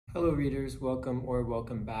Hello readers,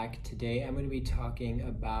 welcome back. Today I'm going to be talking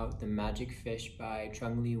about The Magic Fish by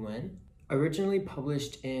Trung Le Nguyen. Originally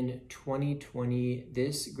published in 2020,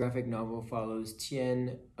 this graphic novel follows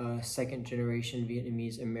Tien, a second-generation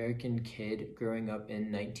Vietnamese American kid growing up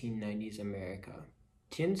in 1990s America.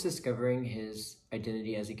 Tien's discovering his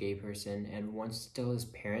identity as a gay person and wants to tell his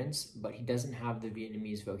parents, but he doesn't have the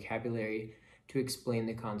Vietnamese vocabulary to explain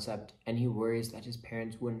the concept, and he worries that his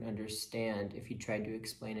parents wouldn't understand if he tried to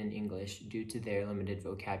explain in English due to their limited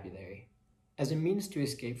vocabulary. As a means to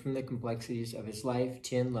escape from the complexities of his life,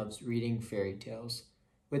 Tien loves reading fairy tales.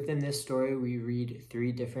 Within this story, we read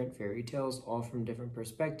 3 different fairy tales, all from different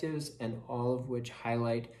perspectives, and all of which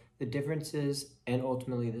highlight the differences and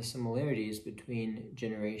ultimately the similarities between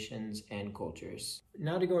generations and cultures.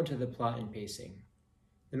 Now to go into the plot and pacing.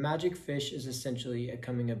 The Magic Fish is essentially a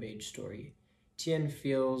coming-of-age story. Tien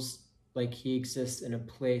feels like he exists in a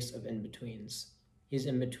place of in-betweens. He's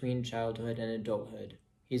in between childhood and adulthood.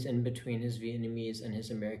 He's in between his Vietnamese and his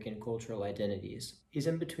American cultural identities. He's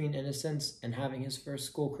in between innocence and having his first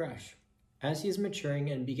school crush. As he's maturing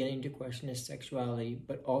and beginning to question his sexuality,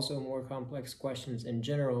 but also more complex questions in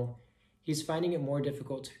general, he's finding it more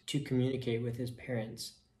difficult to communicate with his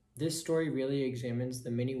parents. This story really examines the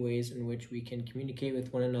many ways in which we can communicate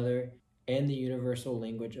with one another and the universal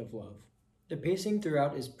language of love. The pacing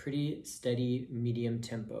throughout is pretty steady, medium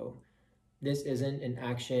tempo. This isn't an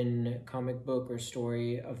action comic book or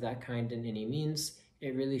story of that kind in any means.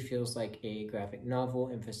 It really feels like a graphic novel,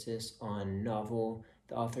 emphasis on novel.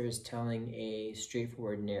 The author is telling a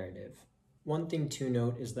straightforward narrative. One thing to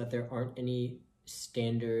note is that there aren't any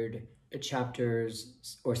standard chapters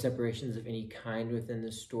or separations of any kind within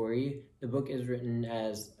the story. The book is written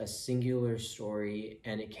as a singular story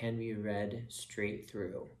and it can be read straight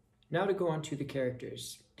through. Now to go on to the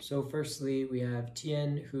characters. So firstly, we have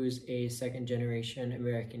Tien, who's a second-generation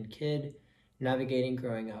American kid navigating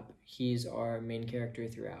growing up. He's our main character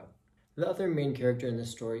throughout. The other main character in the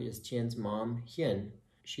story is Tien's mom, Hien.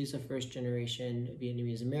 She's a first-generation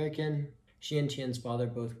Vietnamese American. She and Tien's father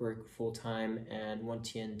both work full-time and want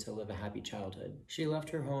Tien to live a happy childhood. She left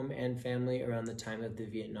her home and family around the time of the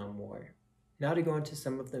Vietnam War. Now to go into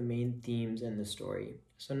some of the main themes in the story.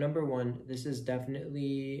 So number 1, this is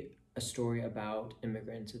definitely a story about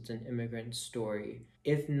immigrants. It's an immigrant story.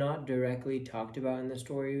 If not directly talked about in the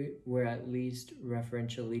story, we're at least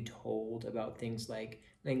referentially told about things like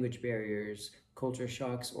language barriers, culture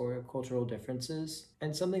shocks, or cultural differences.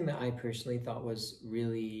 And something that I personally thought was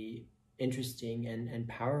really interesting and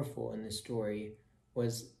powerful in this story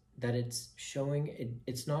was that it's showing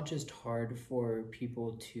it's not just hard for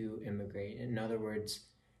people to immigrate. In other words,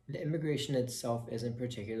 the immigration itself isn't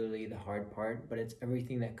particularly the hard part, but it's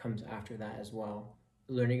everything that comes after that as well.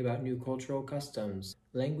 Learning about new cultural customs,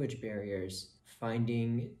 language barriers,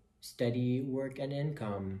 finding steady work and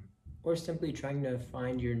income, or simply trying to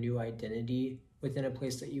find your new identity within a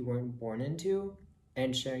place that you weren't born into,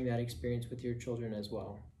 and sharing that experience with your children as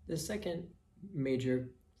well. The second major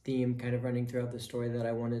theme kind of running throughout the story that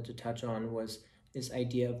I wanted to touch on was this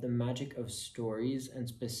idea of the magic of stories, and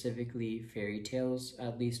specifically fairy tales,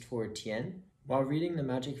 at least for Tien. While reading The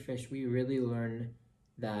Magic Fish, we really learn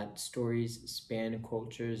that stories span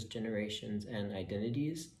cultures, generations, and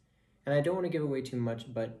identities. And I don't want to give away too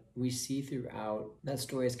much, but we see throughout that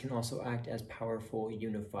stories can also act as powerful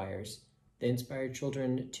unifiers. They inspire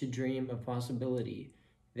children to dream of possibility.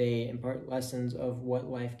 They impart lessons of what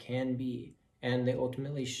life can be, and they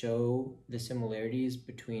ultimately show the similarities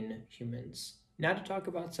between humans. Now to talk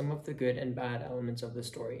about some of the good and bad elements of the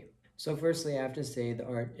story. So firstly, I have to say the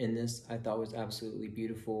art in this I thought was absolutely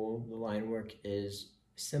beautiful. The line work is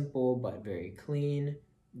simple but very clean.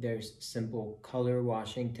 There's simple color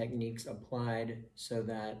washing techniques applied so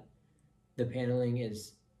that the paneling it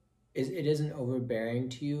isn't overbearing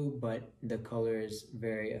to you, but the color is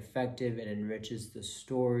very effective and enriches the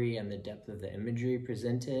story and the depth of the imagery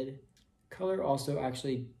presented. Color also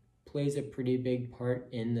actually plays a pretty big part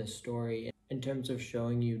in the story in terms of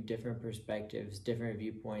showing you different perspectives, different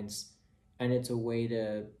viewpoints, and it's a way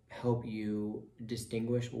to help you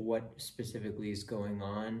distinguish what specifically is going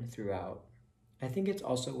on throughout. I think it's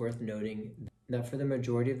also worth noting that for the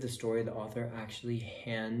majority of the story, the author actually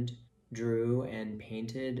hand drew and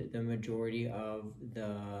painted the majority of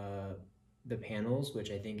the panels,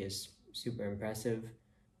 which I think is super impressive,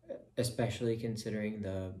 especially considering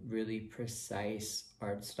the really precise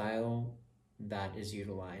art style that is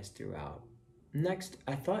utilized throughout. Next,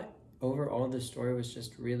 I thought overall the story was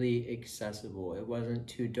just really accessible. It wasn't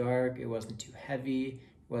too dark, it wasn't too heavy,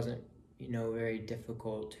 it wasn't, very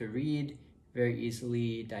difficult to read, very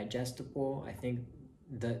easily digestible. I think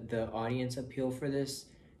the audience appeal for this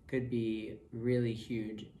could be really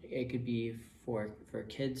huge. It could be for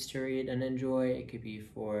kids to read and enjoy. It could be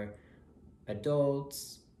for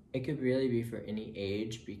adults. It could really be for any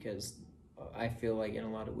age, because I feel like in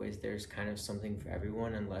a lot of ways there's kind of something for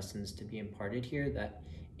everyone and lessons to be imparted here that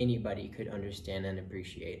anybody could understand and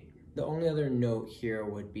appreciate. The only other note here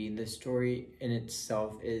would be the story in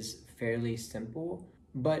itself is fairly simple,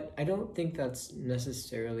 but I don't think that's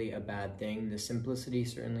necessarily a bad thing. The simplicity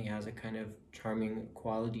certainly has a kind of charming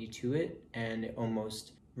quality to it, and it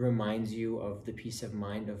almost reminds you of the peace of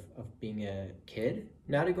mind of being a kid.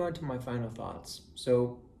 Now to go into my final thoughts.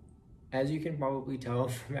 So as you can probably tell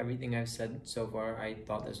from everything I've said so far, I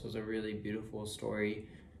thought this was a really beautiful story.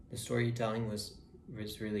 The storytelling was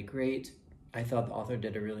really great. I thought the author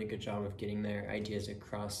did a really good job of getting their ideas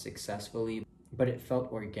across successfully, but it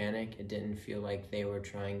felt organic. It didn't feel like they were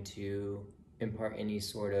trying to impart any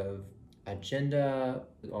sort of agenda.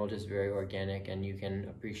 It was all just very organic, and you can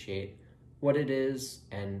appreciate what it is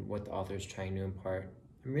and what the author's trying to impart.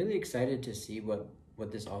 I'm really excited to see what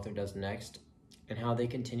this author does next and how they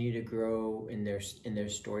continue to grow in their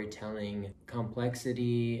storytelling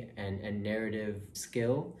complexity and narrative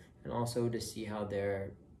skill, and also to see how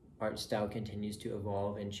their art style continues to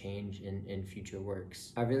evolve and change in future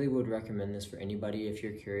works. I really would recommend this for anybody if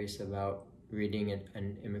you're curious about reading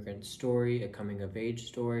an immigrant story, a coming-of-age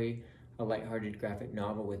story, a lighthearted graphic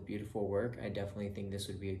novel with beautiful work. I definitely think this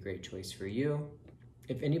would be a great choice for you.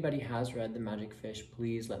 If anybody has read The Magic Fish,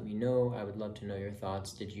 please let me know. I would love to know your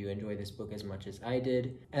thoughts. Did you enjoy this book as much as I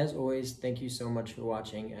did? As always, thank you so much for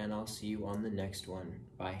watching, and I'll see you on the next one.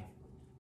 Bye.